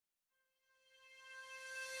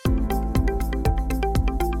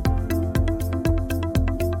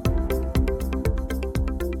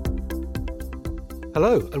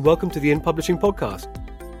Hello and welcome to the In Publishing podcast.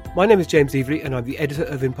 My name is James Every and I'm the editor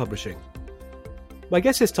of In Publishing. My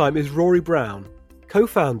guest this time is Rory Brown,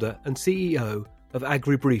 co-founder and CEO of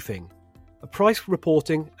Agri Briefing, a price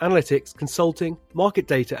reporting, analytics, consulting, market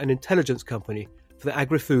data and intelligence company for the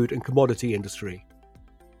agri-food and commodity industry.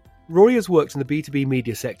 Rory has worked in the B2B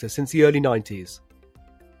media sector since the early 90s.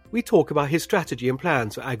 We talk about his strategy and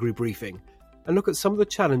plans for Agri Briefing and look at some of the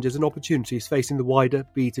challenges and opportunities facing the wider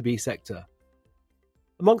B2B sector.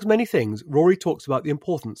 Amongst many things, Rory talks about the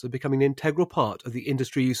importance of becoming an integral part of the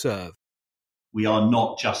industry you serve. We are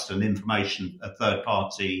not just a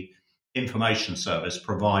third-party information service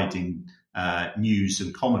providing news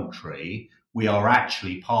and commentary. We are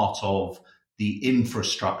actually part of the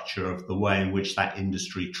infrastructure of the way in which that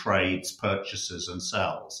industry trades, purchases and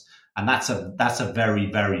sells. And that's a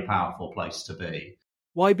very, very powerful place to be.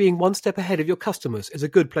 Why being one step ahead of your customers is a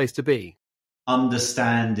good place to be.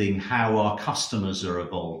 Understanding how our customers are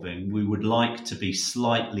evolving, we would like to be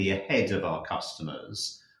slightly ahead of our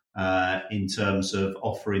customers in terms of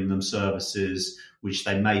offering them services which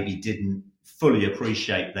they maybe didn't fully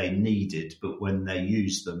appreciate they needed, but when they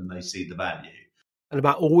use them, they see the value. And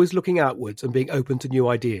about always looking outwards and being open to new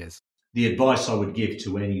ideas. The advice I would give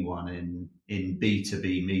to anyone in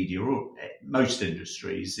B2B media or most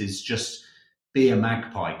industries is just be a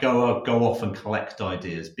magpie. Go off and collect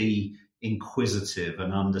ideas. Be inquisitive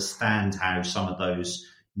and understand how some of those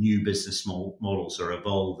new business models are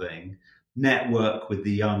evolving. Network with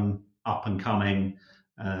the young up-and-coming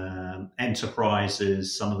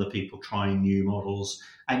enterprises, some of the people trying new models.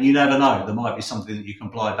 And you never know, there might be something that you can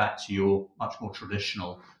apply back to your much more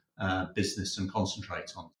traditional business and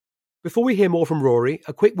concentrate on. Before we hear more from Rory,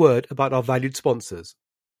 a quick word about our valued sponsors.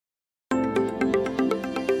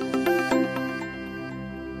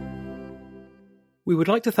 We would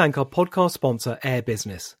like to thank our podcast sponsor, Air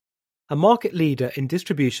Business, a market leader in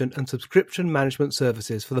distribution and subscription management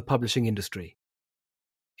services for the publishing industry.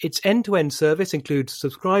 Its end-to-end service includes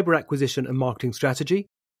subscriber acquisition and marketing strategy,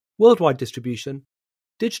 worldwide distribution,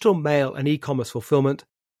 digital mail and e-commerce fulfillment,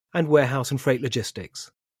 and warehouse and freight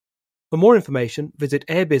logistics. For more information, visit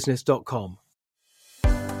airbusiness.com.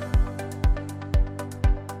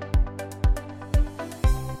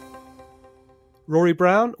 Rory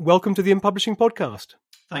Brown, welcome to the In Publishing podcast.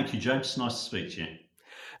 Thank you, James. Nice to speak to you.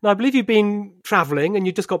 Now, I believe you've been travelling and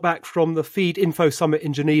you just got back from the Feed Info Summit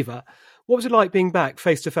in Geneva. What was it like being back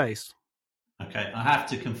face to face? Okay, I have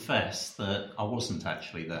to confess that I wasn't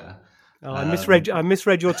actually there. Oh, I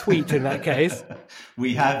misread your tweet in that case.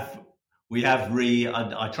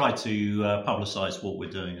 I tried to publicise what we're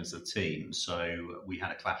doing as a team, so we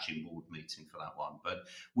had a clashing board meeting for that one. But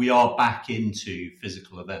we are back into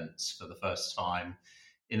physical events for the first time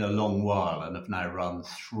in a long while and have now run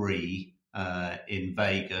 3 in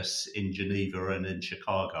Vegas, in Geneva and in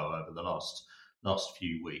Chicago over the last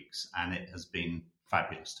few weeks. And it has been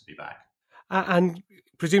fabulous to be back. And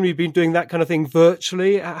presumably you've been doing that kind of thing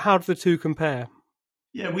virtually. How do the two compare?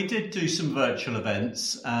 Yeah, we did do some virtual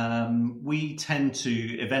events. Events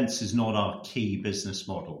is not our key business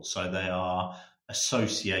model. So they are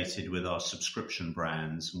associated with our subscription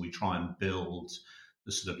brands, and we try and build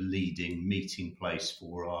the sort of leading meeting place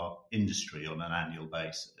for our industry on an annual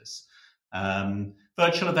basis.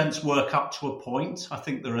 Virtual events work up to a point. I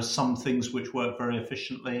think there are some things which work very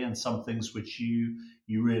efficiently and some things which you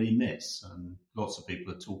really miss. And lots of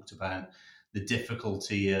people have talked about the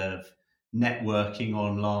difficulty of networking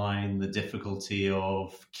online, the difficulty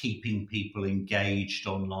of keeping people engaged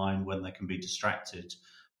online when they can be distracted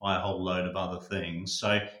by a whole load of other things.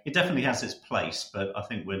 So it definitely has its place, but I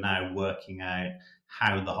think we're now working out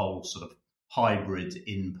how the whole sort of hybrid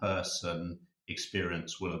in-person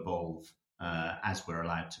experience will evolve as we're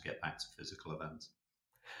allowed to get back to physical events.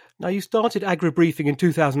 Now, you started Agri Briefing in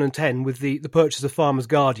 2010 with the purchase of Farmers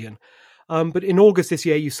Guardian. But in August this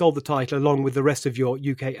year, you sold the title along with the rest of your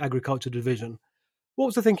UK agriculture division. What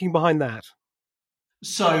was the thinking behind that?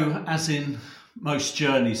 So, as in most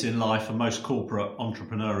journeys in life and most corporate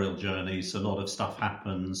entrepreneurial journeys, a lot of stuff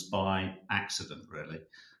happens by accident, really.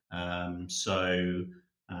 I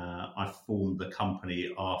formed the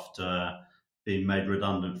company after being made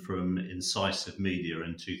redundant from Incisive Media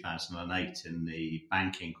in 2008 in the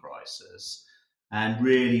banking crisis. And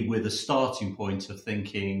really with a starting point of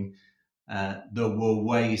thinking there were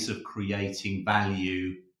ways of creating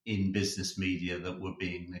value in business media that were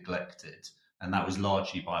being neglected. And that was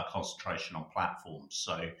largely by a concentration on platforms.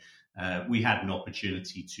 So we had an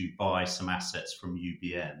opportunity to buy some assets from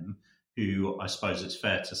UBM, who I suppose it's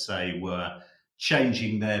fair to say were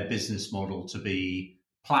changing their business model to be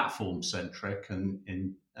platform centric and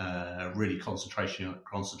really concentrating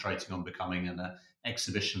on becoming an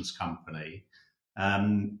exhibitions company,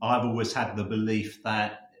 I've always had the belief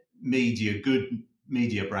that good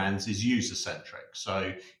media brands is user centric.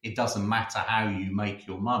 So it doesn't matter how you make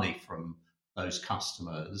your money from those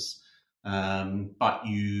customers, but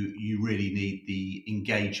you really need the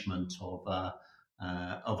engagement of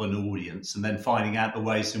an audience, and then finding out the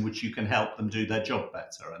ways in which you can help them do their job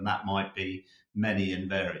better. And that might be many and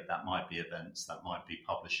varied. That might be events, that might be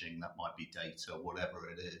publishing, that might be data, whatever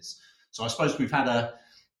it is. So I suppose we've had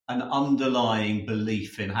an underlying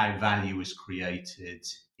belief in how value is created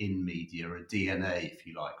in media, a DNA, if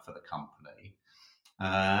you like, for the company.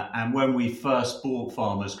 And when we first bought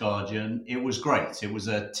Farmers Guardian, it was great. It was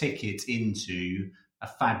a ticket into a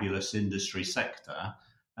fabulous industry sector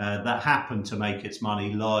that happened to make its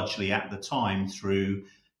money largely at the time through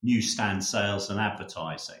newsstand sales and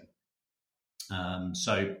advertising.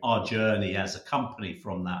 So our journey as a company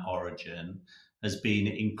from that origin has been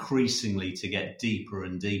increasingly to get deeper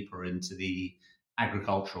and deeper into the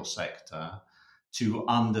agricultural sector, to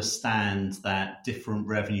understand that different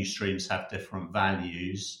revenue streams have different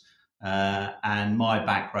values. And my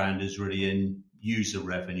background is really in user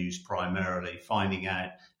revenues primarily, finding out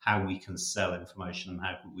how we can sell information and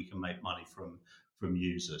how we can make money from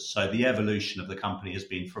users. So the evolution of the company has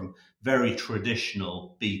been from very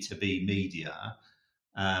traditional B2B media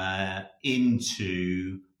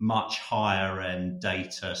into much higher end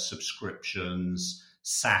data subscriptions,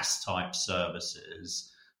 SaaS type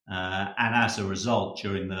services. And as a result,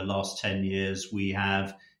 during the last 10 years, we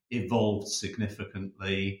have evolved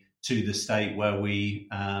significantly to the state where we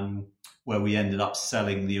ended up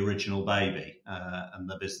selling the original baby, and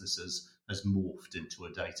the business has morphed into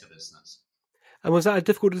a data business. And was that a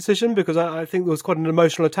difficult decision? Because I think there was quite an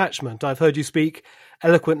emotional attachment. I've heard you speak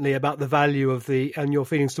eloquently about the value of and your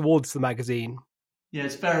feelings towards the magazine. Yeah,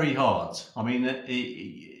 it's very hard. I mean,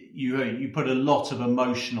 you put a lot of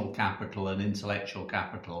emotional capital and intellectual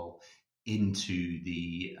capital into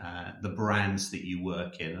the brands that you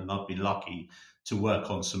work in, and I've been lucky to work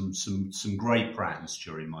on some great brands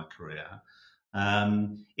during my career.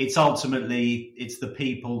 It's the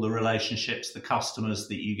people, the relationships, the customers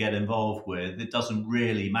that you get involved with. It doesn't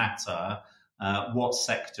really matter what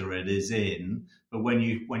sector it is in, but when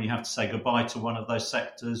you have to say goodbye to one of those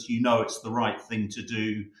sectors, you know it's the right thing to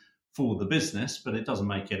do for the business, but it doesn't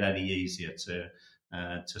make it any easier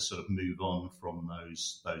to sort of move on from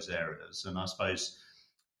those areas. And I suppose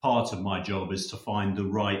part of my job is to find the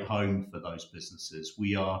right home for those businesses.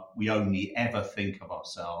 We only ever think of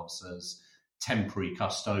ourselves as temporary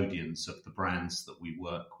custodians of the brands that we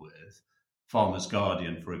work with. Farmers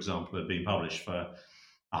Guardian, for example, had been published for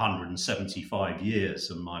 175 years,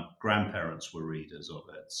 and my grandparents were readers of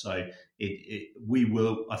it. So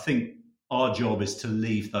I think our job is to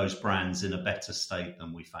leave those brands in a better state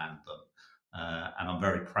than we found them. And I'm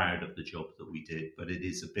very proud of the job that we did, but it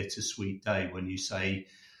is a bittersweet day when you say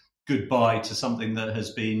goodbye to something that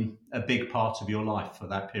has been a big part of your life for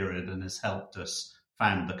that period and has helped us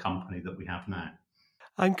found the company that we have now.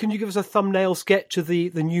 And can you give us a thumbnail sketch of the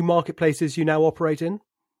new marketplaces you now operate in?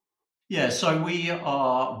 Yeah, so we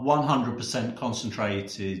are 100%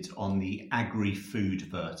 concentrated on the agri-food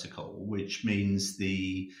vertical, which means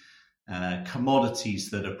the commodities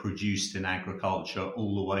that are produced in agriculture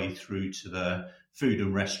all the way through to the food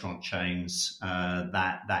and restaurant chains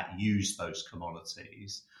that use those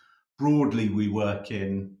commodities. Broadly, we work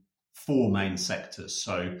in four main sectors.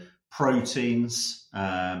 So proteins,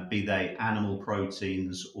 be they animal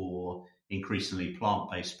proteins or increasingly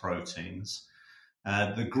plant-based proteins.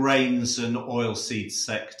 The grains and oilseed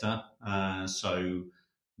sector, so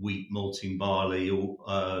wheat, malting, barley,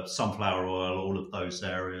 sunflower oil, all of those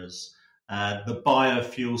areas. The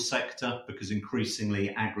biofuel sector, because increasingly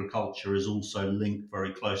agriculture is also linked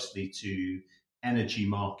very closely to energy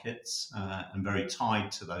markets and very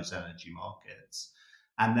tied to those energy markets.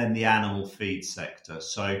 And then the animal feed sector.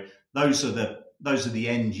 So those are the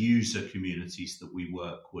end user communities that we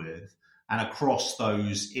work with. And across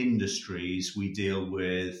those industries, we deal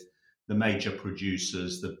with the major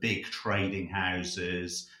producers, the big trading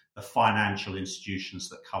houses, the financial institutions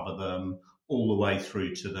that cover them, all the way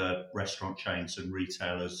through to the restaurant chains and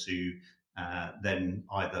retailers who then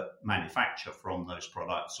either manufacture from those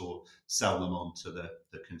products or sell them on to the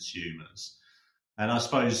consumers. And I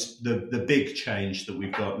suppose the big change that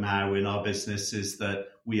we've got now in our business is that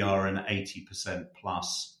we are an 80%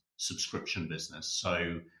 plus subscription business.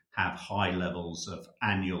 So have high levels of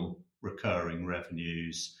annual recurring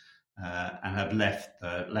revenues and have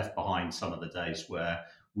left behind some of the days where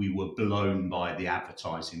we were blown by the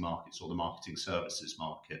advertising markets or the marketing services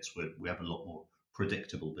markets. We have a lot more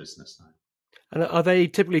predictable business now. And are they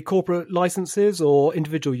typically corporate licenses or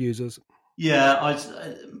individual users? Yeah,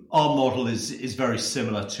 our model is very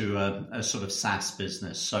similar to a sort of SaaS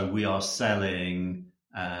business. So we are selling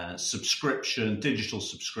digital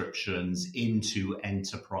subscriptions into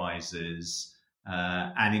enterprises,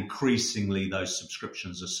 and increasingly those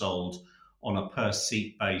subscriptions are sold on a per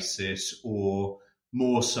seat basis, or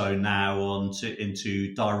more so now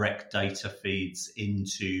into direct data feeds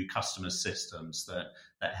into customer systems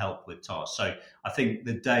that help with tasks. So I think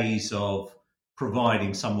the days of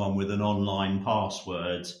providing someone with an online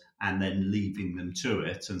password and then leaving them to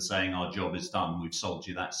it and saying our job is done, we've sold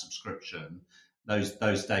you that subscription,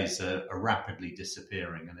 those days are rapidly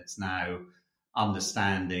disappearing, and it's now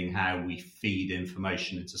understanding how we feed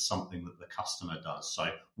information into something that the customer does. So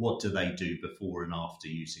what do they do before and after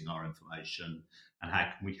using our information, and how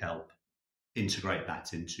can we help integrate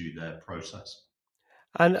that into their process?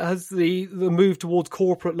 And has the move towards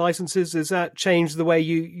corporate licenses, has that changed the way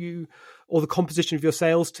you or the composition of your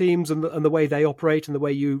sales teams and the way they operate and the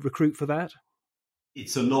way you recruit for that?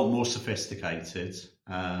 It's a lot more sophisticated.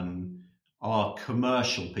 Our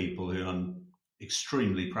commercial people, who I'm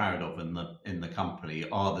extremely proud of in the company,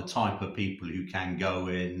 are the type of people who can go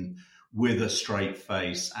in with a straight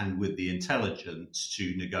face and with the intelligence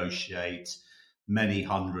to negotiate many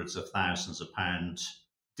hundreds of thousands of pound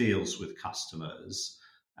deals with customers,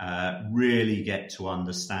 really get to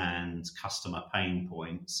understand customer pain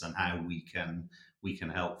points and how we can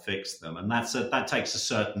help fix them. And that takes a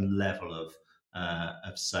certain level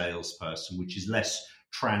of salesperson, which is less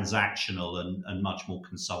transactional and much more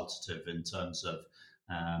consultative in terms of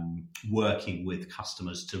working with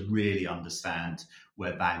customers to really understand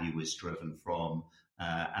where value is driven from,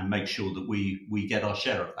 and make sure that we get our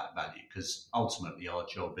share of that value, because ultimately our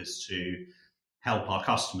job is to help our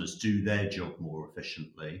customers do their job more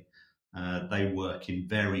efficiently. They work in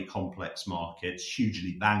very complex markets,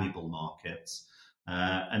 hugely valuable markets.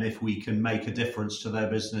 And if we can make a difference to their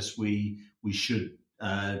business, we should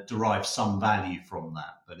derive some value from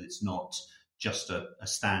that. But it's not just a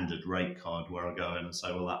standard rate card where I go in and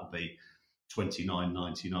say, well, that'll be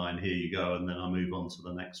 $29.99, here you go, and then I move on to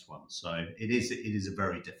the next one. So it is a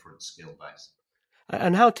very different skill base.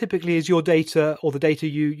 And how typically is your data, or the data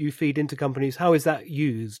you feed into companies, how is that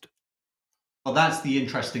used? Well, that's the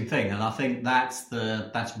interesting thing, and I think that's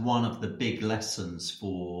one of the big lessons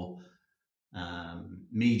for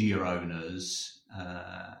media owners,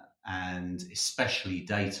 and especially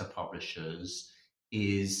data publishers,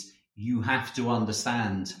 is you have to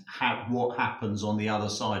understand what happens on the other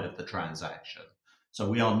side of the transaction. So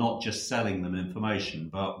we are not just selling them information,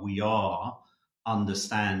 but we are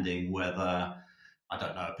understanding whether, I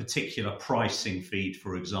don't know, a particular pricing feed,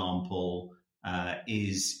 for example,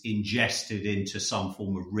 is ingested into some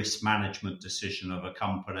form of risk management decision of a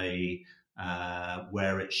company,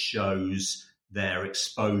 where it shows their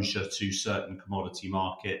exposure to certain commodity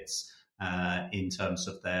markets, in terms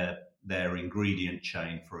of their ingredient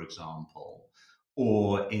chain, for example,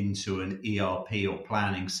 or into an ERP or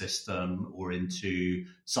planning system, or into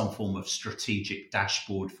some form of strategic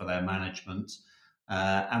dashboard for their management.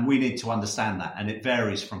 And we need to understand that, and it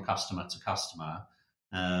varies from customer to customer,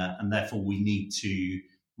 and therefore we need to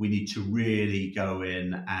really go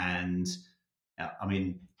in and, I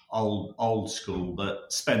mean, old school,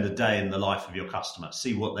 but spend a day in the life of your customer,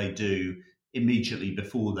 see what they do immediately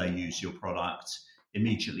before they use your product,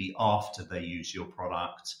 immediately after they use your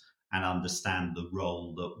product, and understand the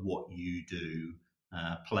role that what you do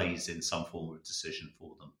plays in some form of decision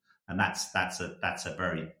for them. And that's a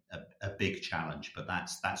very big challenge, but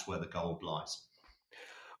that's where the gold lies.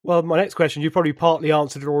 Well, my next question, you probably partly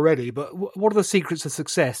answered it already, but what are the secrets of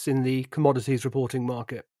success in the commodities reporting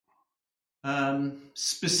market?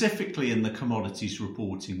 Specifically in the commodities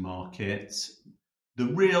reporting market, the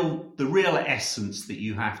real essence that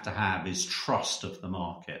you have to have is trust of the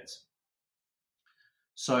market.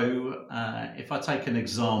 So if I take an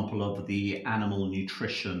example of the animal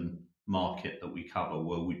nutrition market that we cover,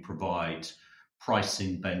 where we provide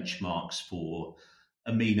pricing benchmarks for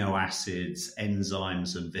amino acids,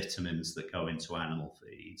 enzymes, and vitamins that go into animal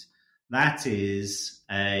feed, that is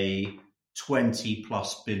a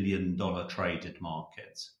 $20+ billion traded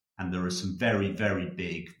market. And there are some very, very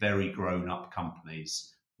big, very grown up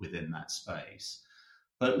companies within that space.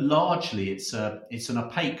 But largely it's an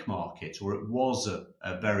opaque market, or it was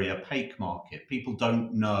a very opaque market. People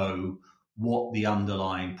don't know what the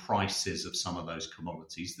underlying price is of some of those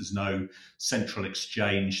commodities. There's no central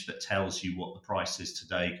exchange that tells you what the price is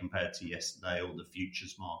today compared to yesterday, or the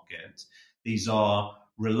futures market. These are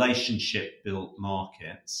relationship built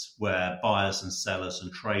markets where buyers and sellers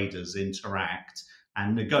and traders interact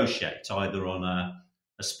and negotiate either on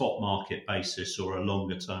a spot market basis or a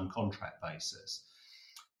longer term contract basis.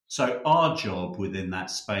 So our job within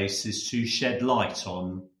that space is to shed light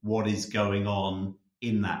on what is going on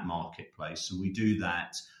in that marketplace. And we do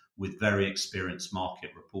that with very experienced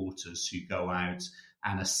market reporters who go out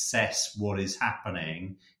and assess what is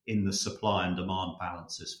happening in the supply and demand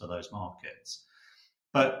balances for those markets.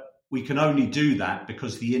 But we can only do that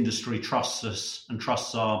because the industry trusts us and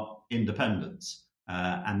trusts our independence.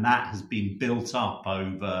 And that has been built up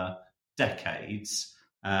over decades.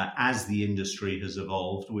 As the industry has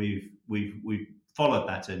evolved, we've followed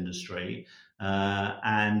that industry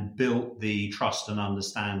and built the trust and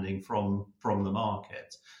understanding from the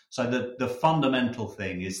market. So the fundamental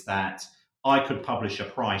thing is that I could publish a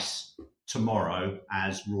price tomorrow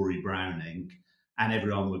as Rory Brown Inc., and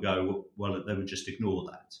everyone would go, well, they would just ignore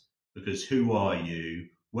that, because who are you?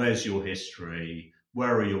 Where's your history?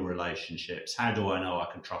 Where are your relationships? How do I know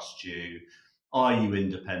I can trust you? Are you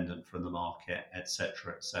independent from the market, et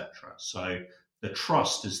cetera, et cetera? So the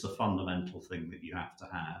trust is the fundamental thing that you have to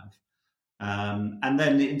have. And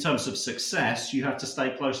then in terms of success, you have to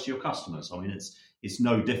stay close to your customers. I mean, it's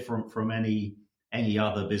no different from any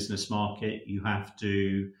other business market. You have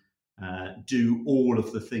to do all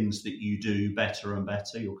of the things that you do better and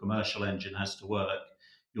better. Your commercial engine has to work.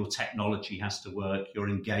 Your technology has to work. Your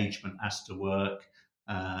engagement has to work.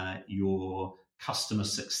 Your customer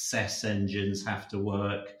success engines have to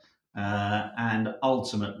work. And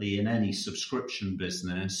ultimately, in any subscription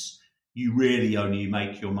business, you really only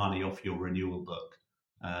make your money off your renewal book.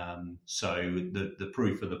 So the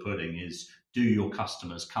proof of the pudding is, do your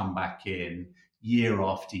customers come back in year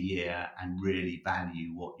after year and really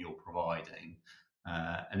value what you're providing?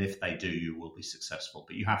 And if they do, you will be successful.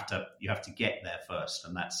 But you have to get there first,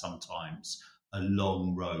 and that's sometimes a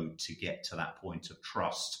long road to get to that point of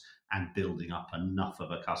trust and building up enough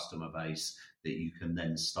of a customer base that you can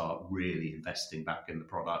then start really investing back in the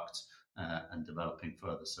product and developing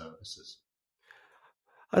further services.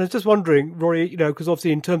 And I was just wondering, Rory, because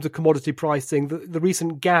obviously in terms of commodity pricing, the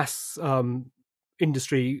recent gas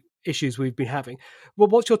industry issues we've been having, well,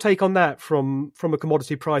 what's your take on that from a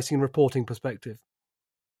commodity pricing and reporting perspective?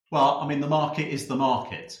 Well, I mean, the market is the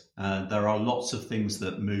market. There are lots of things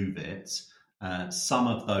that move it. Some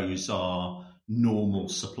of those are normal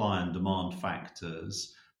supply and demand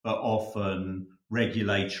factors, but often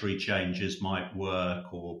regulatory changes might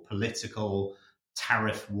work, or political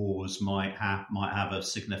tariff wars might have a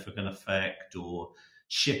significant effect, or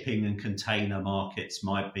shipping and container markets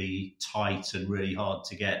might be tight and really hard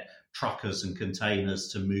to get truckers and containers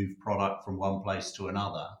to move product from one place to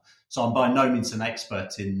another. So I'm by no means an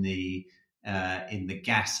expert in the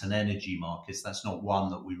gas and energy markets. That's not one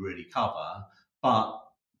that we really cover, but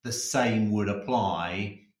the same would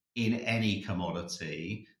apply in any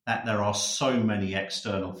commodity, that there are so many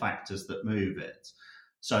external factors that move it.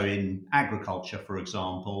 So in agriculture, for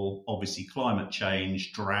example, obviously climate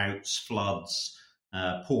change, droughts, floods,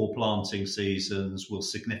 poor planting seasons will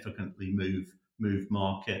significantly move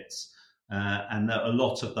markets. And a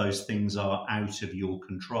lot of those things are out of your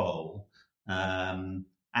control. And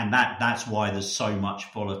that's why there's so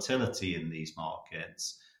much volatility in these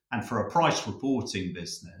markets. And for a price reporting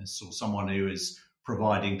business, or someone who is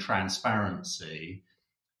providing transparency,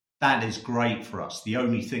 that is great for us. The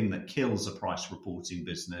only thing that kills a price reporting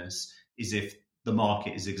business is if the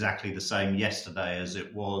market is exactly the same yesterday as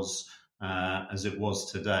it was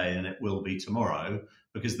today, and it will be tomorrow,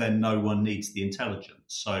 because then no one needs the intelligence.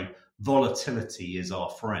 So volatility is our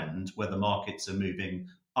friend. Whether markets are moving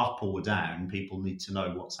up or down, people need to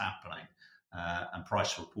know what's happening. And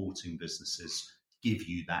price reporting businesses give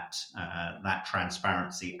you that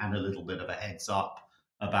transparency and a little bit of a heads up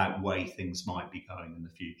about way things might be going in the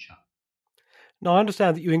future. Now, I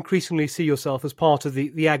understand that you increasingly see yourself as part of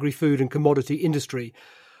the agri-food and commodity industry,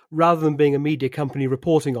 rather than being a media company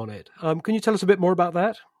reporting on it. Can you tell us a bit more about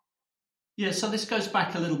that? Yeah, so this goes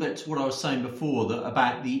back a little bit to what I was saying before,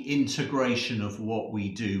 about the integration of what we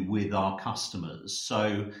do with our customers.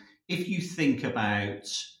 So if you think about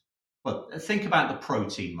the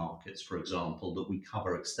protein markets, for example, that we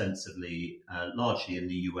cover extensively, largely in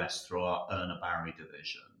the US through our Urner Barry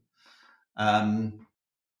division.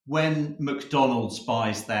 When McDonald's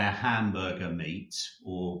buys their hamburger meat,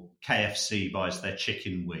 or KFC buys their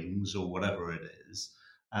chicken wings, or whatever it is,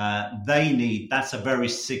 that's a very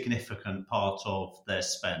significant part of their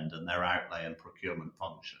spend and their outlay and procurement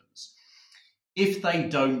functions. If they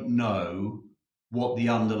don't know what the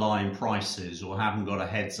underlying price is, or haven't got a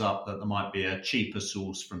heads up that there might be a cheaper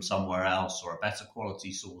source from somewhere else, or a better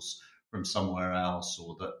quality source from somewhere else,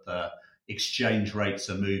 or that the exchange rates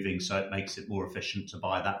are moving, so it makes it more efficient to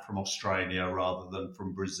buy that from Australia rather than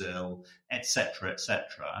from Brazil, etc.,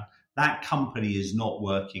 etc. That company is not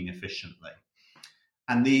working efficiently.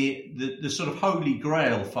 And the sort of holy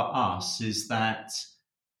grail for us is that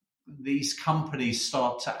these companies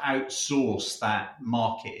start to outsource that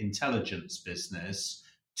market intelligence business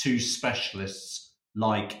to specialists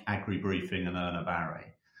like AgriBriefing and Erna Barry.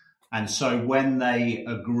 And so when they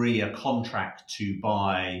agree a contract to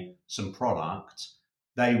buy some product,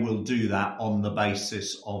 they will do that on the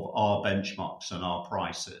basis of our benchmarks and our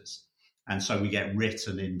prices. And so we get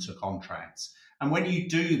written into contracts. And when you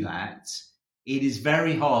do that, it is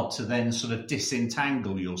very hard to then sort of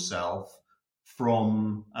disentangle yourself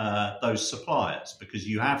from those suppliers, because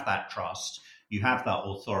you have that trust, you have that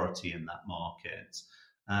authority in that market,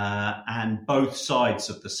 and both sides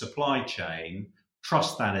of the supply chain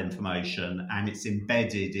trust that information, and it's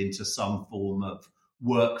embedded into some form of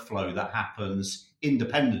workflow that happens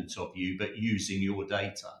independent of you, but using your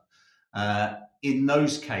data. In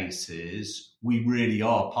those cases, we really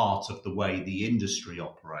are part of the way the industry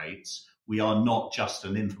operates. We are not just a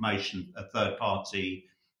third-party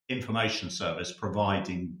information service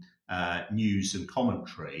providing news and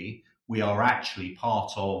commentary. We are actually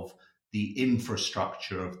part of the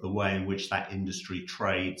infrastructure of the way in which that industry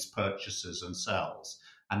trades, purchases, and sells.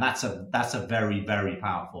 And that's a very, very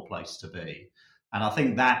powerful place to be. And I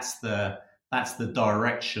think that's the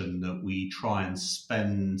direction that we try and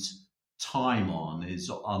spend time on, is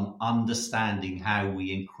on understanding how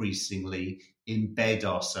we increasingly embed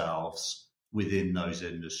ourselves within those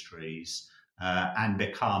industries and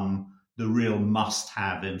become the real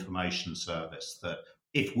must-have information service that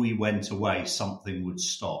if we went away, something would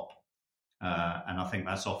stop. And I think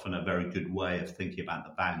that's often a very good way of thinking about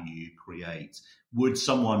the value you create. Would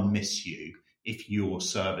someone miss you if your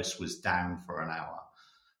service was down for an hour?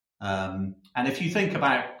 And if you think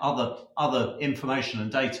about other information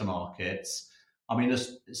and data markets, I mean,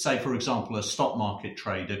 say, for example, a stock market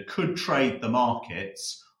trader could trade the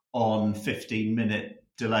markets on 15-minute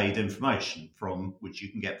delayed information from which you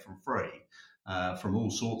can get for free from all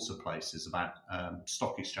sorts of places about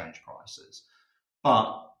stock exchange prices.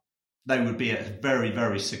 But they would be at a very,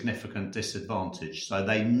 very significant disadvantage. So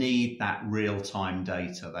they need that real-time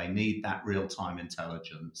data. They need that real-time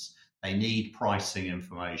intelligence. They need pricing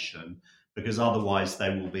information, because otherwise they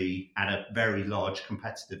will be at a very large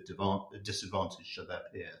competitive disadvantage to their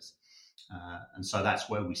peers. And so that's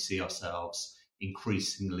where we see ourselves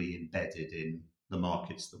increasingly embedded in the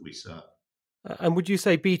markets that we serve. And would you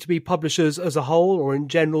say B2B publishers as a whole or in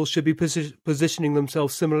general should be positioning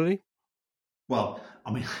themselves similarly? Well,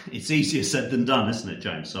 I mean, it's easier said than done, isn't it,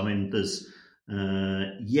 James? I mean, there's,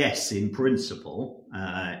 yes, in principle,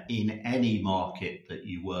 in any market that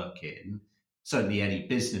you work in, certainly any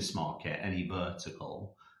business market, any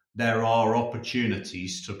vertical, there are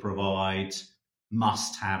opportunities to provide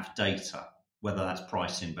must-have data, whether that's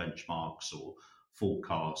pricing benchmarks or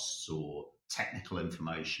forecasts or technical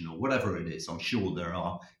information or whatever it is. I'm sure there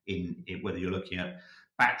are, whether you're looking at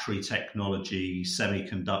battery technology,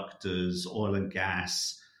 semiconductors, oil and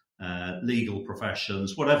gas, legal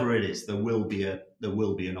professions, whatever it is, there will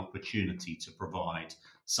be an opportunity to provide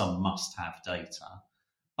some must-have data.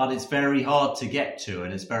 But it's very hard to get to,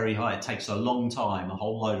 and it's very hard. It takes a long time, a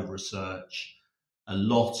whole load of research, a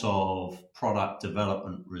lot of product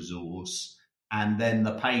development resource, and then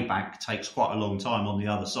the payback takes quite a long time on the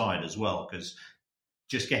other side as well, because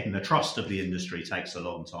just getting the trust of the industry takes a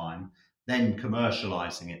long time. Then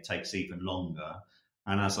commercializing it takes even longer.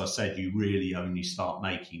 And as I said, you really only start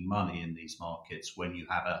making money in these markets when you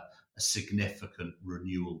have a significant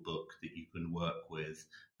renewal book that you can work with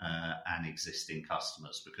and existing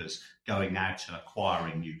customers, because going out and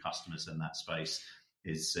acquiring new customers in that space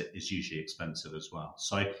is usually expensive as well.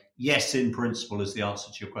 So yes, in principle is the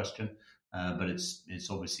answer to your question, but it's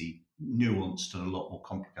obviously nuanced and a lot more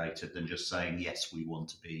complicated than just saying, yes, we want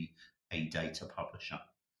to be a data publisher.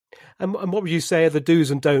 And what would you say are the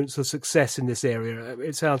do's and don'ts of success in this area?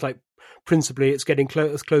 It sounds like principally it's getting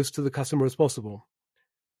as close to the customer as possible.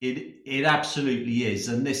 It absolutely is.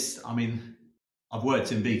 And this, I mean, I've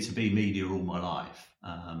worked in B2B media all my life.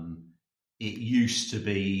 It used to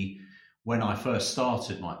be, when I first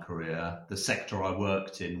started my career, the sector I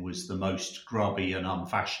worked in was the most grubby and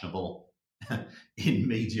unfashionable in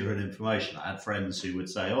media and information. I had friends who would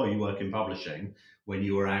say, "Oh, you work in publishing," when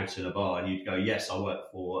you were out in a bar, and you'd go, "Yes, I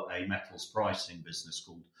work for a metals pricing business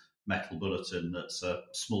called Metal Bulletin that's a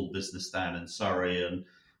small business down in Surrey and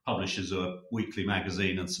publishes a weekly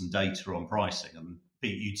magazine and some data on pricing." And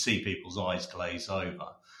you'd see people's eyes glaze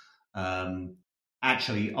over.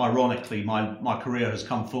 actually, ironically, my career has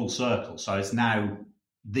come full circle. So it's now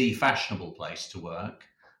the fashionable place to work.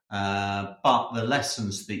 But the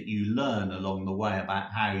lessons that you learn along the way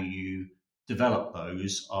about how you develop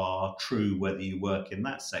those are true whether you work in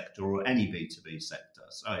that sector or any B2B sector.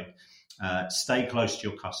 So stay close to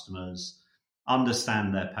your customers,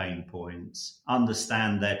 understand their pain points,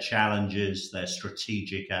 understand their challenges, their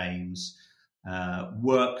strategic aims,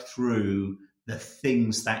 work through the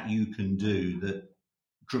things that you can do that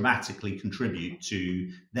dramatically contribute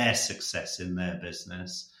to their success in their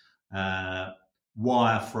business.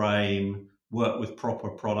 Wireframe, work with proper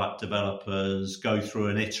product developers, go through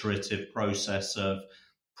an iterative process of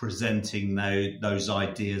presenting those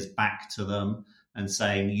ideas back to them and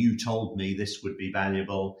saying, you told me this would be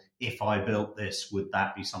valuable. If I built this, would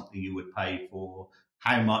that be something you would pay for?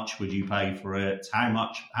 How much would you pay for it?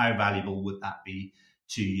 How valuable would that be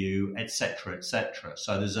to you, et cetera, et cetera.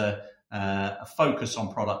 So there's a focus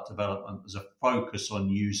on product development. There's a focus on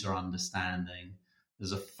user understanding.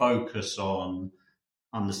 There's a focus on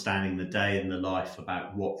understanding the day in the life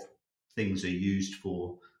about what things are used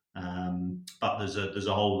for. But there's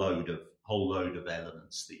a whole load of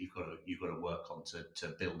elements that you've got to work on to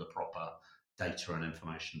build a proper data and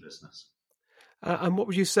information business. And what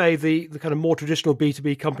would you say the kind of more traditional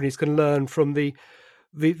B2B companies can learn from the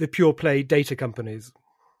pure play data companies?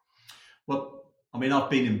 Well, I mean,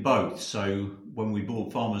 I've been in both. So when we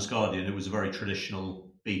bought Farmers Guardian, it was a very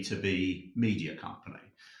traditional B2B media company.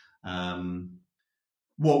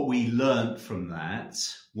 What we learned from that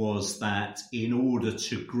was that in order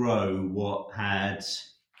to grow what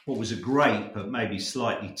was a great but maybe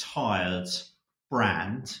slightly tired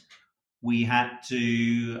brand, we had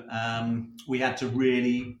to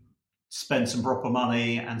really spend some proper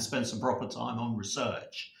money and spend some proper time on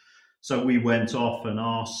research. So we went off and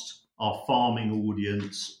asked our farming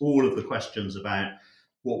audience all of the questions about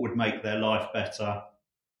what would make their life better,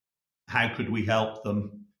 how could we help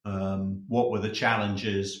them, what were the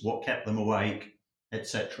challenges, what kept them awake,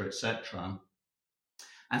 etc.,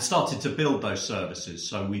 and started to build those services.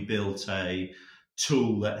 So we built a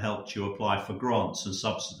tool that helped you apply for grants and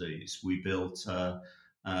subsidies. We built a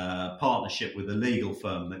partnership with a legal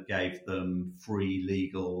firm that gave them free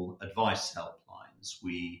legal advice helplines.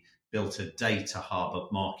 We built a data hub of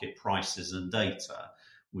market prices and data.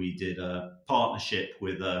 We did a partnership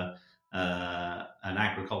with an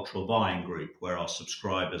agricultural buying group where our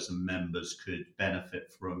subscribers and members could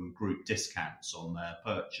benefit from group discounts on their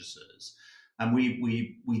purchases. And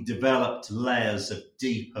we developed layers of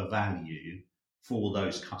deeper value for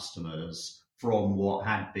those customers from what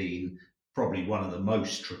had been probably one of the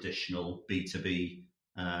most traditional B2B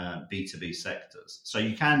sectors. So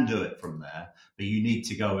you can do it from there, but you need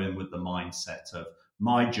to go in with the mindset of,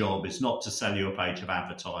 my job is not to sell you a page of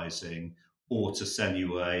advertising or to sell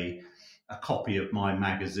you a copy of my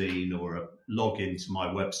magazine or a login to my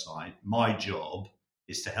website. My job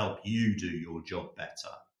is to help you do your job better.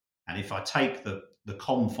 And if I take the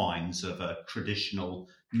confines of a traditional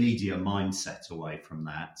media mindset away from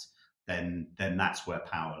that, then that's where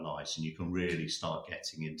power lies, and you can really start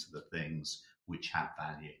getting into the things which have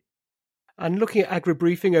value. And looking at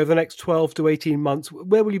AgriBriefing over the next 12 to 18 months,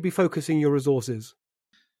 where will you be focusing your resources?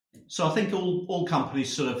 So I think all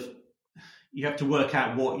companies you have to work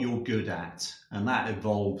out what you're good at, and that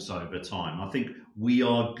evolves over time. I think we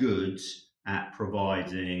are good at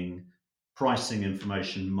providing pricing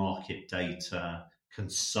information, market data,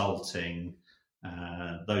 consulting,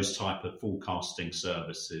 those type of forecasting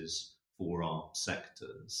services for our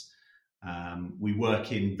sectors. We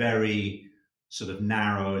work in very sort of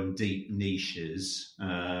narrow and deep niches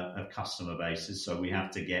of customer bases, so we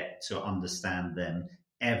have to get to understand them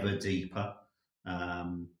ever deeper.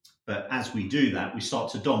 But as we do that, we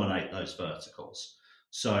start to dominate those verticals.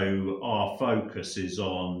 So our focus is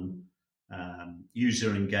on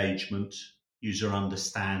user engagement, user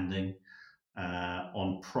understanding,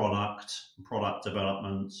 on product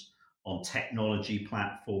development, on technology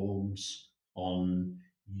platforms, on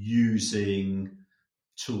using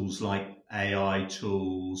tools like AI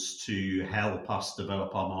tools to help us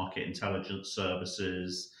develop our market intelligence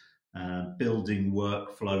services, building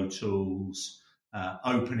workflow tools,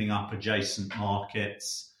 opening up adjacent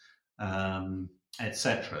markets,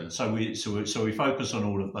 etc. And so we focus on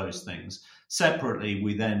all of those things. Separately,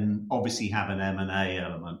 we then obviously have an M&A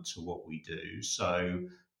element to what we do. So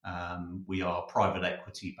we are private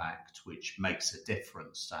equity backed, which makes a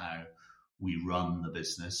difference to how we run the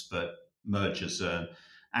business. But mergers and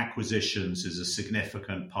acquisitions is a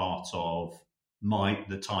significant part of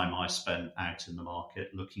the time I spent out in the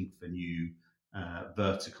market looking for new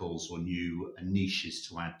verticals or new niches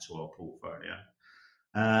to add to our portfolio.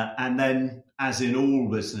 And then, as in all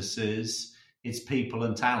businesses, it's people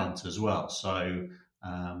and talent as well. So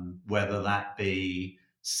whether that be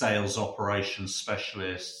sales operations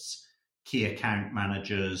specialists, key account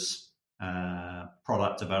managers,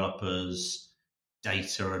 product developers,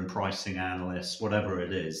 data and pricing analysts, whatever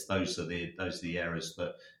it is, those are the areas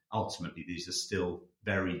that ultimately these are still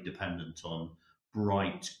very dependent on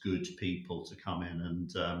bright, good people to come in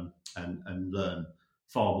and learn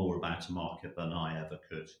far more about a market than I ever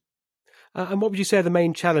could. And what would you say are the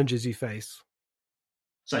main challenges you face?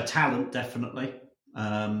 So talent, definitely.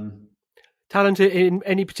 Talent in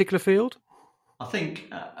any particular field? I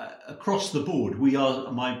think across the board, we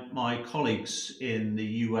are. My colleagues in the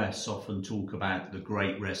US often talk about the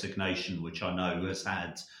Great Resignation, which I know has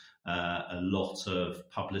had a lot of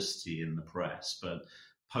publicity in the press. But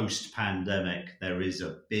post-pandemic, there is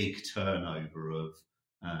a big turnover of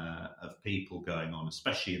people going on,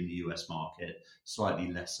 especially in the US market.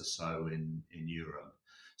 Slightly lesser so in Europe.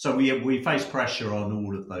 So we face pressure on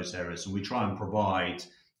all of those areas, and we try and provide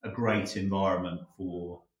a great environment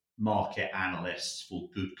for market analysts, for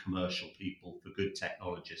good commercial people, for good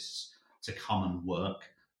technologists to come and work.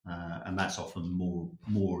 And that's often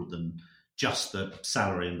more than just the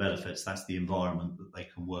salary and benefits. That's the environment that they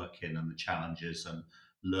can work in and the challenges and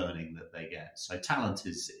learning that they get. So talent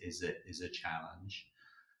is a challenge.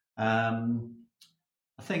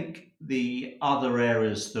 I think the other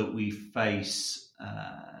areas that we face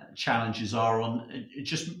challenges are on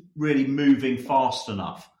just really moving fast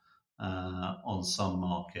enough on some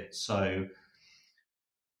markets. So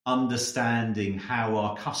understanding how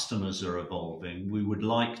our customers are evolving, we would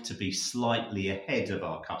like to be slightly ahead of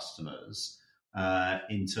our customers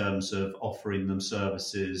in terms of offering them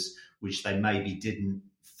services which they maybe didn't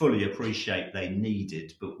fully appreciate they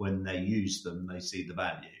needed, but when they use them, they see the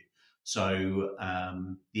value. So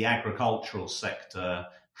the agricultural sector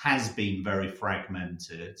has been very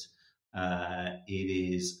fragmented. It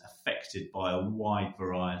is affected by a wide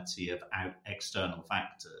variety of external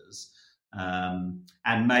factors.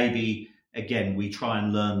 And maybe, again, we try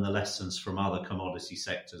and learn the lessons from other commodity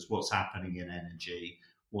sectors, what's happening in energy,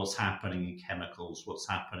 what's happening in chemicals, what's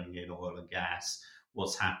happening in oil and gas,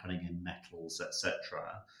 what's happening in metals,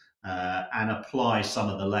 etc., and apply some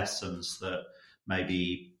of the lessons that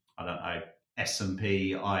maybe, I don't know,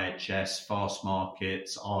 S&P, IHS, Fast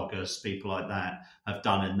Markets, Argus, people like that have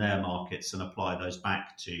done in their markets and apply those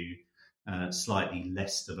back to slightly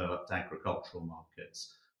less developed agricultural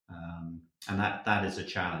markets. And that is a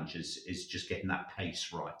challenge, is just getting that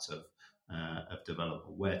pace right of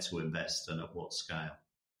development, where to invest and at what scale.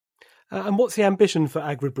 And what's the ambition for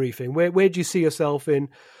AgriBriefing? Where do you see yourself in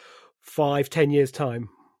 5-10 years' time?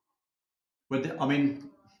 Well, I mean,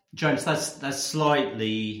 James, that's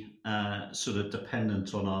slightly sort of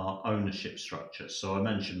dependent on our ownership structure. So I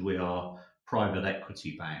mentioned we are private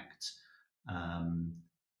equity backed,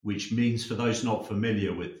 which means for those not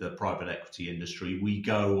familiar with the private equity industry, we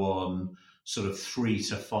go on sort of 3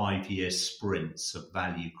 to 5 year sprints of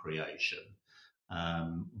value creation,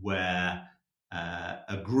 where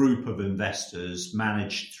a group of investors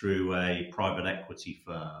managed through a private equity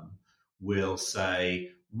firm will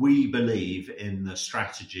say, we believe in the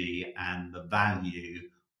strategy and the value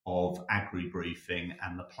of AgriBriefing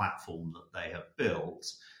and the platform that they have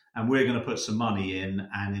built, and we're going to put some money in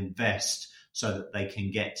and invest so that they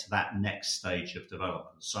can get to that next stage of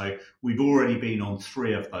development. So we've already been on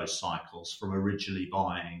 3 of those cycles, from originally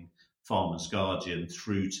buying Farmer's Guardian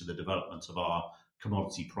through to the development of our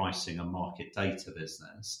commodity pricing and market data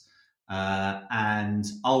business. And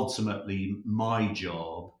ultimately, my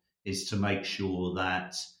job is to make sure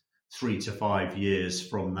that 3 to 5 years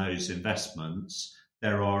from those investments,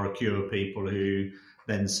 there are a queue of people who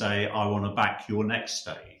then say, I want to back your next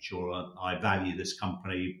stage, or I value this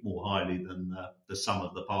company more highly than the sum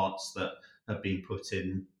of the parts that have been put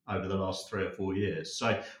in over the last 3 or 4 years.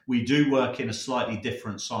 So we do work in a slightly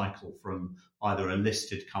different cycle from either a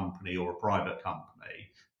listed company or a private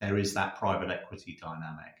company. There is that private equity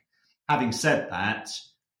dynamic. Having said that,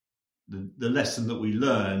 the lesson that we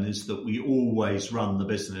learn is that we always run the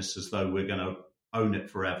business as though we're going to own it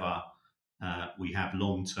forever. We have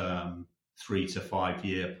long-term 3 to 5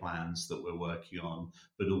 year plans that we're working on,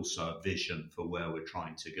 but also a vision for where we're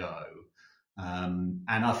trying to go. And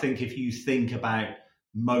I think if you think about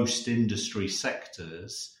most industry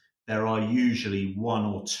sectors, there are usually 1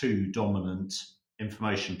 or 2 dominant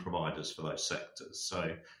information providers for those sectors.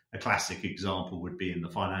 So a classic example would be in the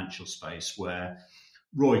financial space, where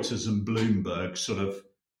Reuters and Bloomberg sort of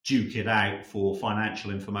duke it out for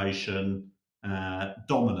financial information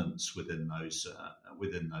dominance within those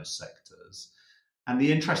sectors. And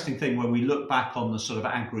the interesting thing when we look back on the sort of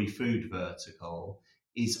agri-food vertical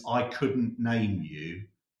is I couldn't name you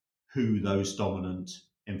who those dominant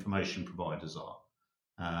information providers are.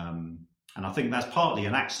 And I think that's partly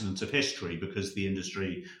an accident of history because the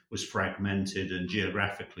industry was fragmented and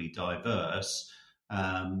geographically diverse.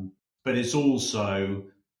 But it's also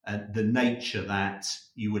the nature that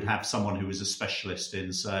you would have someone who was a specialist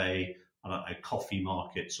in, say, I don't know, coffee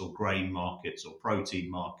markets or grain markets or protein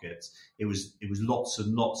markets. It was lots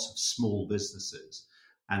and lots of small businesses.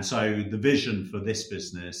 And so the vision for this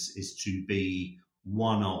business is to be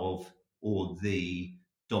one of or the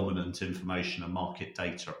dominant information and market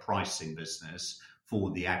data pricing business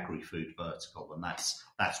for the agri-food vertical. And that's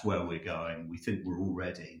where we're going. We think we're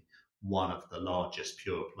already one of the largest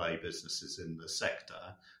pure play businesses in the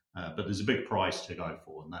sector, but there's a big prize to go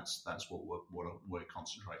for, and that's what we're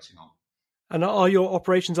concentrating on. And are your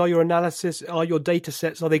operations, are your analysis, are your data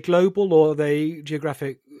sets, are they global or are they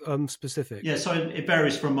geographic specific? Yeah, so it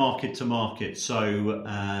varies from market to market. So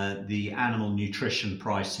the animal nutrition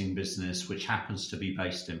pricing business, which happens to be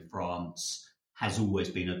based in France, has always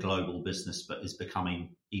been a global business, but is becoming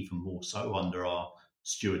even more so under our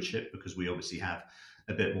stewardship because we obviously have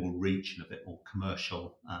a bit more reach and a bit more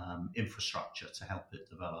commercial infrastructure to help it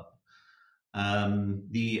develop.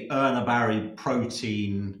 The Urner Barry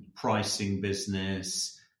protein pricing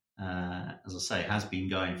business, as I say, has been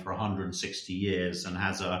going for 160 years and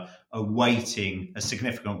has a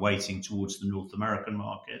significant weighting towards the North American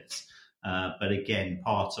markets. But again,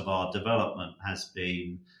 part of our development has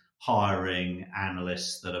been hiring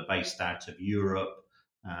analysts that are based out of Europe,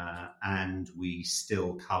 and we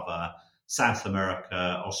still cover South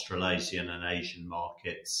America, Australasian and Asian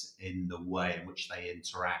markets in the way in which they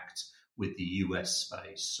interact with the US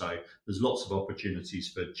space. So there's lots of opportunities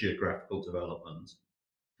for geographical development.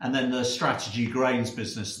 And then the strategy grains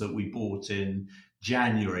business that we bought in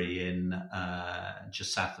January in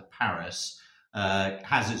just south of Paris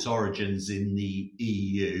has its origins in the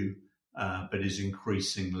EU, but is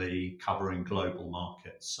increasingly covering global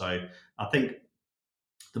markets. So I think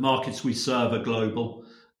the markets we serve are global.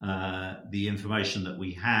 The information that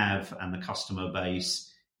we have and the customer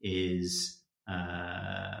base is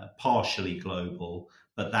partially global,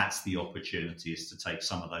 but that's the opportunity, is to take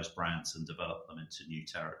some of those brands and develop them into new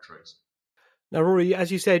territories. Now, Rory,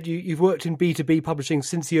 as you said, you've worked in B2B publishing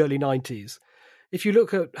since the early 90s. If you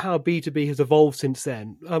look at how B2B has evolved since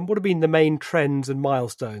then, what have been the main trends and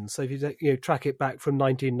milestones? So if you track it back from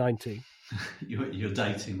 1990. You're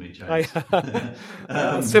dating me,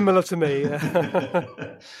 James. Similar to me.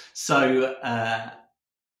 So,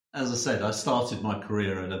 as I said, I started my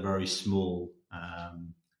career at a very small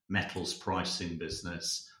metals pricing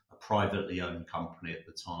business, a privately owned company at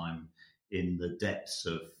the time, in the depths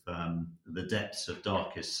of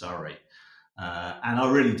darkest Surrey. And I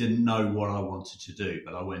really didn't know what I wanted to do,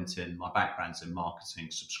 but I went in. My background's in marketing,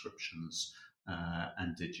 subscriptions,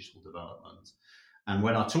 and digital development. And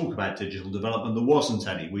when I talk about digital development, there wasn't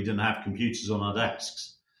any. We didn't have computers on our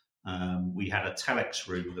desks. We had a telex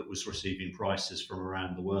room that was receiving prices from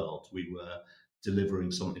around the world. We were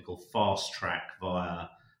delivering something called fast track via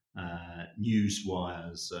news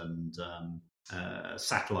wires and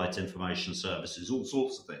satellite information services, all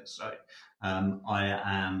sorts of things. So I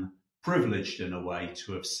am privileged in a way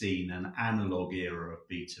to have seen an analog era of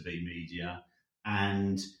B2B media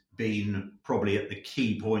and been probably at the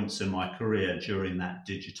key points in my career during that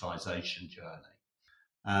digitization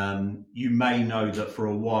journey. You may know that for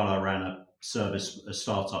a while I ran a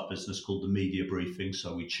startup business called the Media Briefing.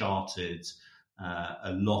 So we charted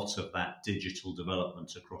a lot of that digital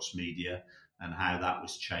development across media and how that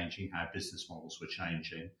was changing, how business models were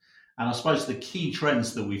changing. And I suppose the key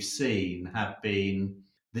trends that we've seen have been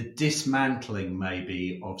the dismantling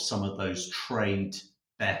maybe of some of those trade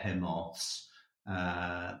behemoths,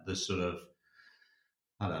 the sort of,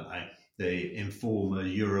 I don't know, the Informer,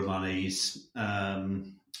 Euromonies,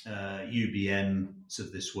 UBMs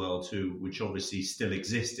of this world, which obviously still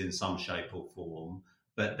exist in some shape or form,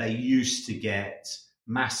 but they used to get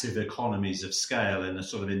massive economies of scale in a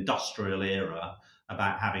sort of industrial era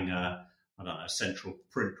about having a central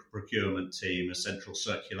print procurement team, a central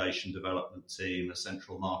circulation development team, a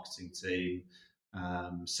central marketing team,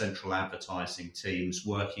 central advertising teams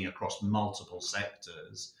working across multiple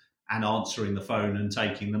sectors and answering the phone and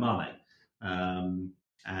taking the money.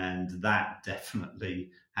 And that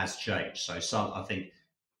definitely has changed. So I think,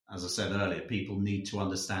 as I said earlier, people need to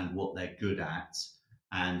understand what they're good at.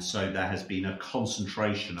 And so there has been a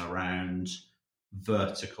concentration around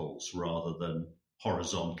verticals rather than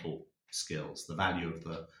horizontal skills. The value of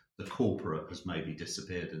the corporate has maybe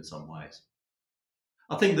disappeared in some ways.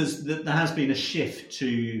 I think there has been a shift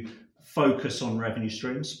to focus on revenue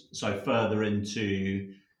streams, so further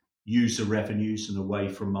into user revenues and away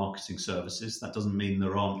from marketing services. That doesn't mean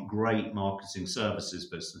there aren't great marketing services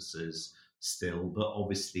businesses still, but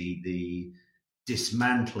obviously the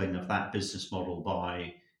dismantling of that business model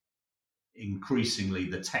by increasingly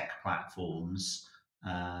the tech platforms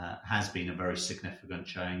has been a very significant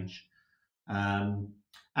change. And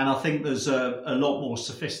I think there's a lot more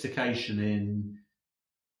sophistication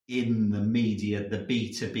in the media, the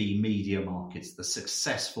B2B media markets. The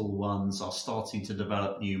successful ones are starting to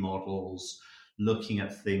develop new models, looking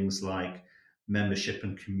at things like membership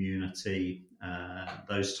and community.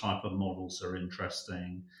 Those type of models are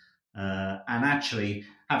interesting. And actually,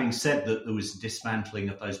 having said that there was dismantling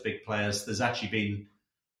of those big players, there's actually been,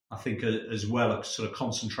 I think, as well, a sort of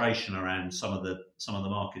concentration around some of the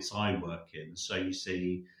markets I work in. So you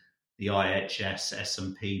see the IHS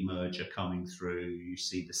S&P merger coming through. You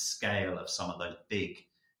see the scale of some of those big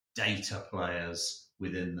data players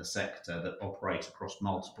within the sector that operate across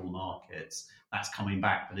multiple markets. That's coming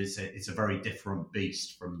back, but it's a very different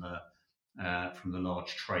beast from the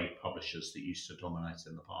large trade publishers that used to dominate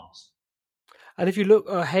in the past. And if you look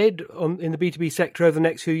ahead in the B2B sector over the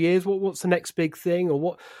next few years, what's the next big thing, or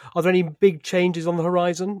what are there any big changes on the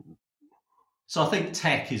horizon? So I think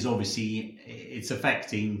tech is obviously, it's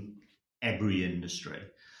affecting every industry.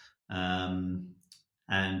 And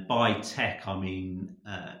by tech, I mean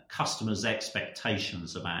customers'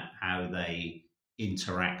 expectations about how they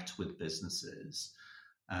interact with businesses.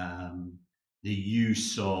 The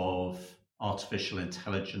use of artificial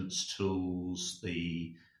intelligence tools,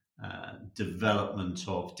 the development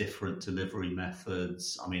of different delivery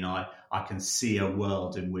methods. I mean, I can see a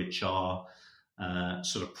world in which our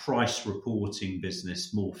sort of price reporting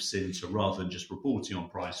business morphs into, rather than just reporting on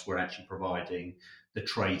price, we're actually providing the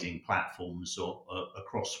trading platforms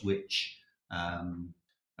across which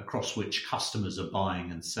customers are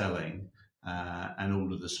buying and selling, and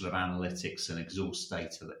all of the sort of analytics and exhaust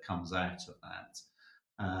data that comes out of that.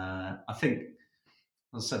 I think,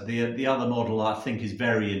 as I said, the other model I think is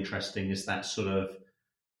very interesting is that sort of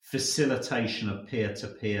facilitation of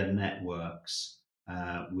peer-to-peer networks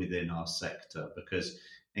within our sector. Because,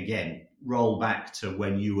 again, roll back to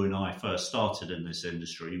when you and I first started in this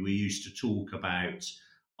industry, we used to talk about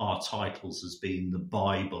our titles as being the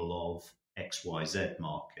Bible of XYZ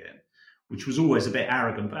market, which was always a bit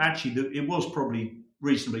arrogant, but actually it was probably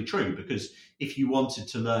reasonably true, because if you wanted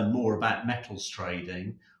to learn more about metals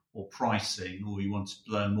trading or pricing, or you wanted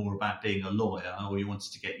to learn more about being a lawyer, or you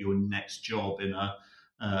wanted to get your next job in a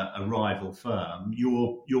rival firm,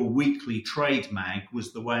 your weekly trade mag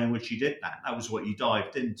was the way in which you did that. That was what you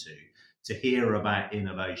dived into, to hear about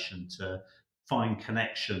innovation, to find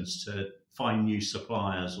connections, to find new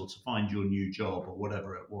suppliers, or to find your new job, or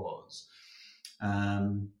whatever it was.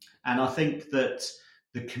 And I think that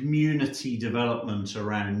the community development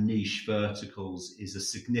around niche verticals is a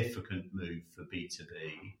significant move for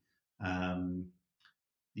B2B.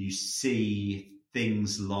 You see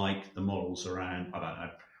things like the models around,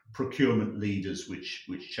 procurement leaders, which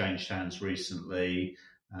changed hands recently.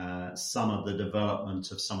 Some of the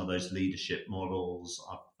development of some of those leadership models.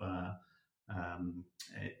 I've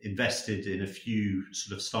invested in a few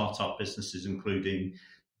sort of startup businesses, including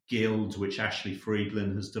Guild, which Ashley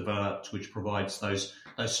Friedland has developed, which provides those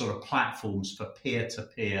sort of platforms for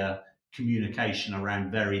peer-to-peer communication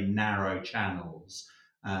around very narrow channels.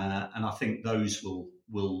 And I think those will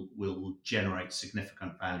generate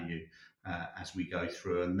significant value as we go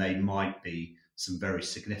through, and they might be some very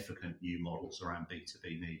significant new models around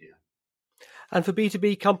B2B media. And for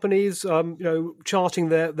B2B companies, charting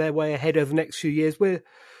their way ahead over the next few years, where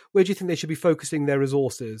do you think they should be focusing their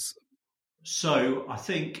resources? So I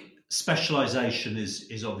think specialisation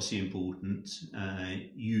is obviously important.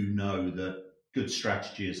 You know that good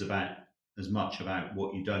strategy is about as much about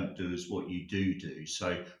what you don't do as what you do.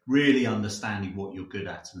 So really understanding what you're good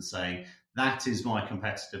at and saying, that is my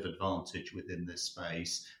competitive advantage within this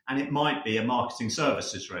space. And it might be a marketing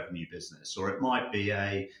services revenue business, or it might be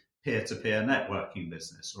a peer-to-peer networking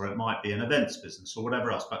business, or it might be an events business, or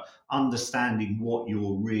whatever else, but understanding what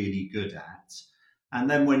you're really good at. And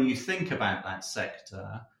then when you think about that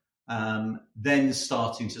sector, then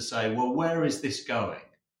starting to say, well, where is this going?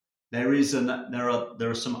 There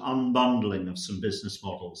are some unbundling of some business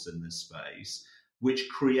models in this space, which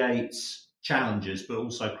creates challenges, but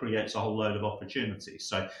also creates a whole load of opportunities.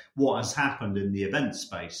 So what has happened in the event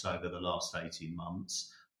space over the last 18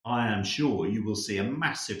 months, I am sure you will see a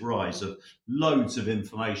massive rise of loads of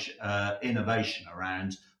innovation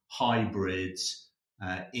around hybrids,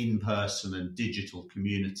 in-person and digital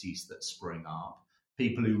communities that spring up.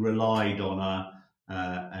 people who relied on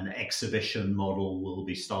an exhibition model will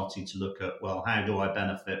be starting to look at, well, how do I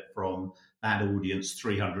benefit from that audience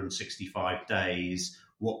 365 days?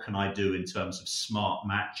 What can I do in terms of smart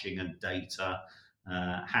matching and data?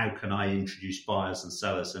 How can I introduce buyers and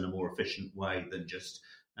sellers in a more efficient way than just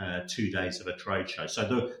 2 days of a trade show?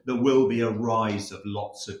 So there will be a rise of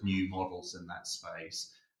lots of new models in that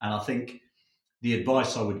space. And I think the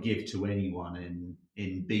advice I would give to anyone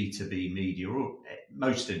in B2B media or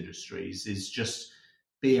most industries is just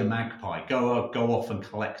be a magpie. Go off and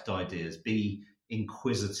collect ideas. Be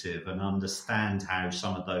inquisitive and understand how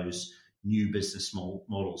some of those new business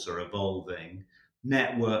models are evolving.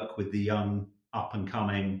 Network with the young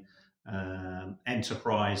up-and-coming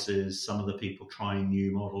enterprises, some of the people trying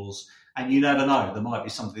new models. And you never know, there might be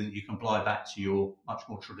something that you can apply back to your much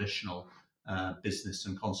more traditional business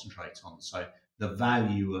and concentrate on. So the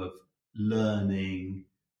value of learning,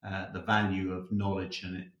 the value of knowledge,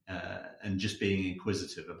 and just being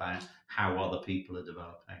inquisitive about how other people are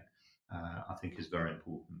developing, I think is very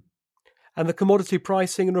important. And the commodity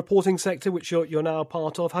pricing and reporting sector, which you're now a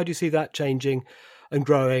part of, how do you see that changing and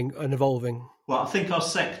growing and evolving? Well, I think our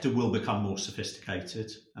sector will become more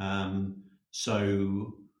sophisticated.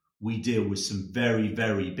 So we deal with some very,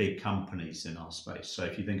 very big companies in our space. So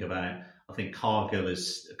if you think about, I think Cargill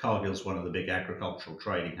is one of the big agricultural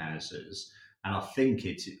trading houses, and I think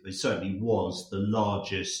it certainly was the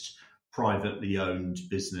largest privately owned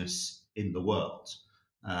business in the world.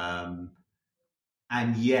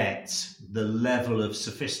 And yet the level of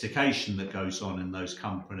sophistication that goes on in those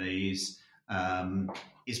companies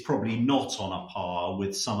is probably not on a par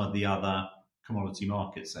with some of the other commodity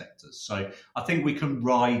market sectors. So I think we can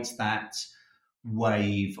ride that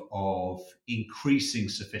wave of increasing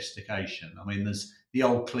sophistication. I mean, there's the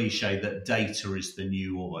old cliche that data is the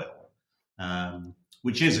new oil,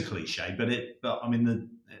 which is a cliche, but I mean,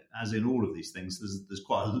 as in all of these things, there's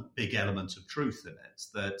quite a big element of truth in it,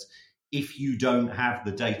 that if you don't have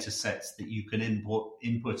the data sets that you can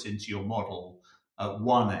input into your model at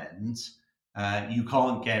one end, you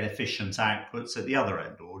can't get efficient outputs at the other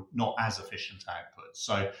end, or not as efficient outputs.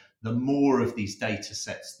 So the more of these data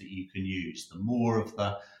sets that you can use, the more of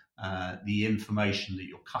the information that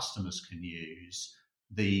your customers can use,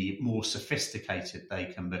 the more sophisticated they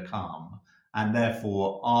can become. And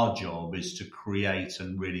therefore, our job is to create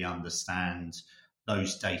and really understand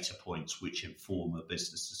those data points which inform a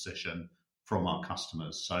business decision from our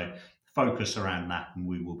customers. So focus around that, and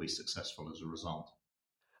we will be successful as a result.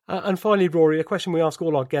 And finally, Rory, a question we ask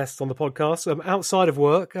all our guests on the podcast. Outside of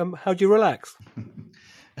work, how do you relax?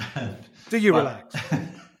 Do you relax?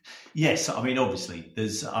 Yes. I mean, obviously,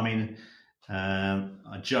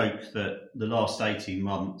 I joke that the last 18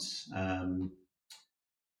 months,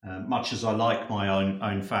 much as I like my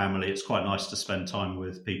own family, it's quite nice to spend time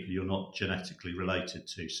with people you're not genetically related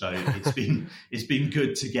to. So it's been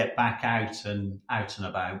good to get back out and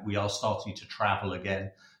about. We are starting to travel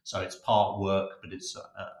again, so it's part work, but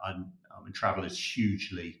travel is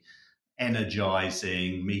hugely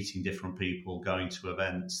energizing. Meeting different people, going to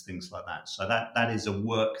events, things like that. So that is a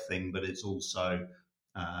work thing, but it's also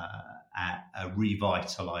a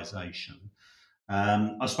revitalization.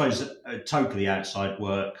 I suppose totally outside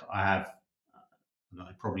work, I have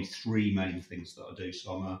probably three main things that I do.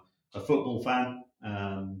 So I'm a football fan.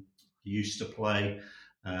 Used to play,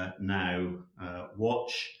 now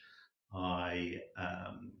watch. I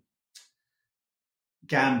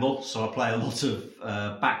gamble, so I play a lot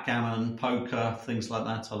of backgammon, poker, things like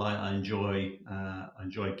that. I enjoy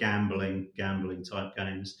gambling type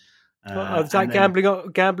games. Is that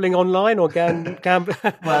gambling online or gambling?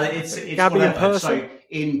 Well, it's gambling in person. So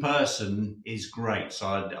in person is great. So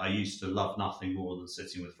I used to love nothing more than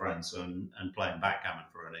sitting with friends and playing backgammon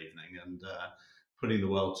for an evening and putting the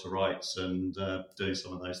world to rights and doing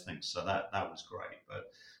some of those things. So that was great.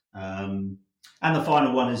 But and the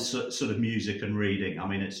final one is sort of music and reading. I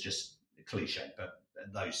mean, it's just a cliche, but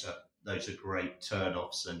those are great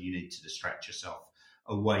turn-offs, and you need to distract yourself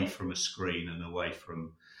away from a screen and away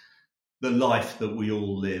from the life that we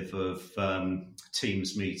all live of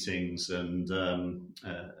Teams meetings and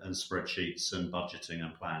spreadsheets and budgeting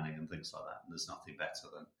and planning and things like that. And there's nothing better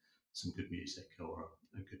than some good music or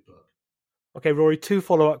a good book. Okay, Rory, 2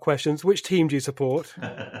 follow-up questions. Which team do you support?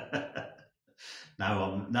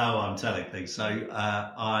 Now I'm telling things. So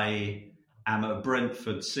I am a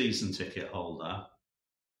Brentford season ticket holder,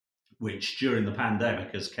 which during the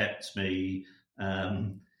pandemic has kept me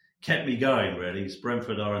going, really. Because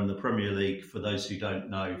Brentford are in the Premier League, for those who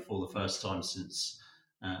don't know, for the first time since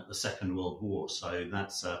the Second World War. So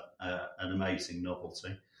that's an amazing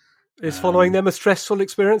novelty. Is following them a stressful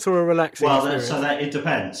experience or a relaxing experience? So that it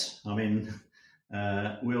depends. I mean,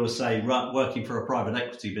 we always say working for a private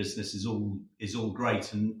equity business is all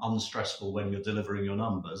great and unstressful when you're delivering your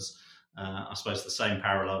numbers. I suppose the same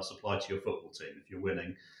parallels apply to your football team. If you're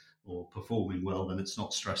winning or performing well, then it's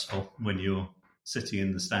not stressful. When you're sitting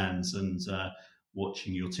in the stands and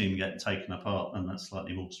watching your team get taken apart, then that's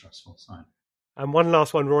slightly more stressful. So. And one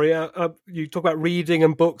last one, Rory. You talk about reading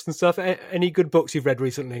and books and stuff. Any good books you've read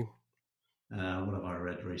recently? What have I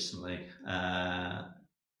read recently?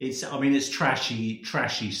 It's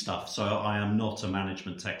trashy stuff. So I am not a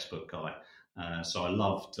management textbook guy. So I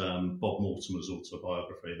loved Bob Mortimer's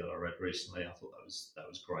autobiography that I read recently. I thought that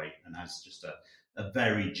was great and has just a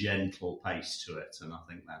very gentle pace to it. And I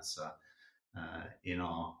think that's in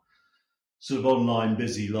our sort of online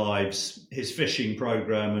busy lives, his fishing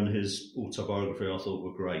program and his autobiography I thought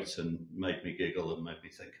were great and made me giggle and made me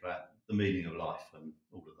think about the meaning of life and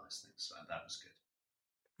all of those things. So that was good.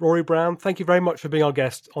 Rory Brown, thank you very much for being our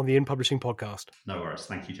guest on the In Publishing podcast. No worries.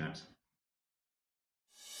 Thank you, James.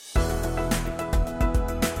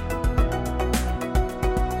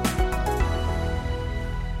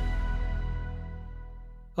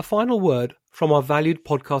 A final word from our valued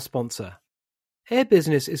podcast sponsor. Air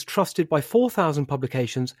Business is trusted by 4,000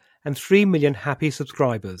 publications and 3 million happy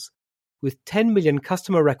subscribers, with 10 million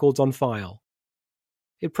customer records on file.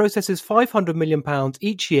 It processes £500 million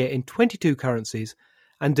each year in 22 currencies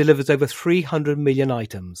and delivers over 300 million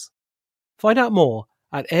items. Find out more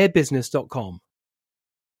at airbusiness.com.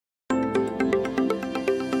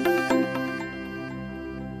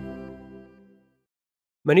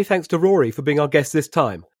 Many thanks to Rory for being our guest this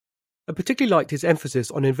time. I particularly liked his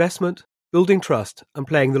emphasis on investment, building trust, and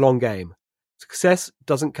playing the long game. Success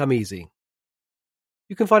doesn't come easy.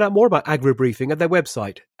 You can find out more about AgriBriefing at their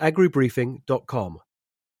website, agribriefing.com.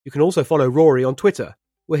 You can also follow Rory on Twitter,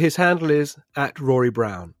 where his handle is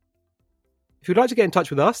 @RoryBrown. If you'd like to get in touch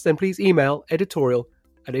with us, then please email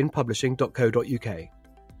editorial@inpublishing.co.uk.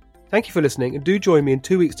 Thank you for listening, and do join me in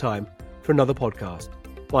 2 weeks' time for another podcast.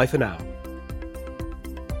 Bye for now.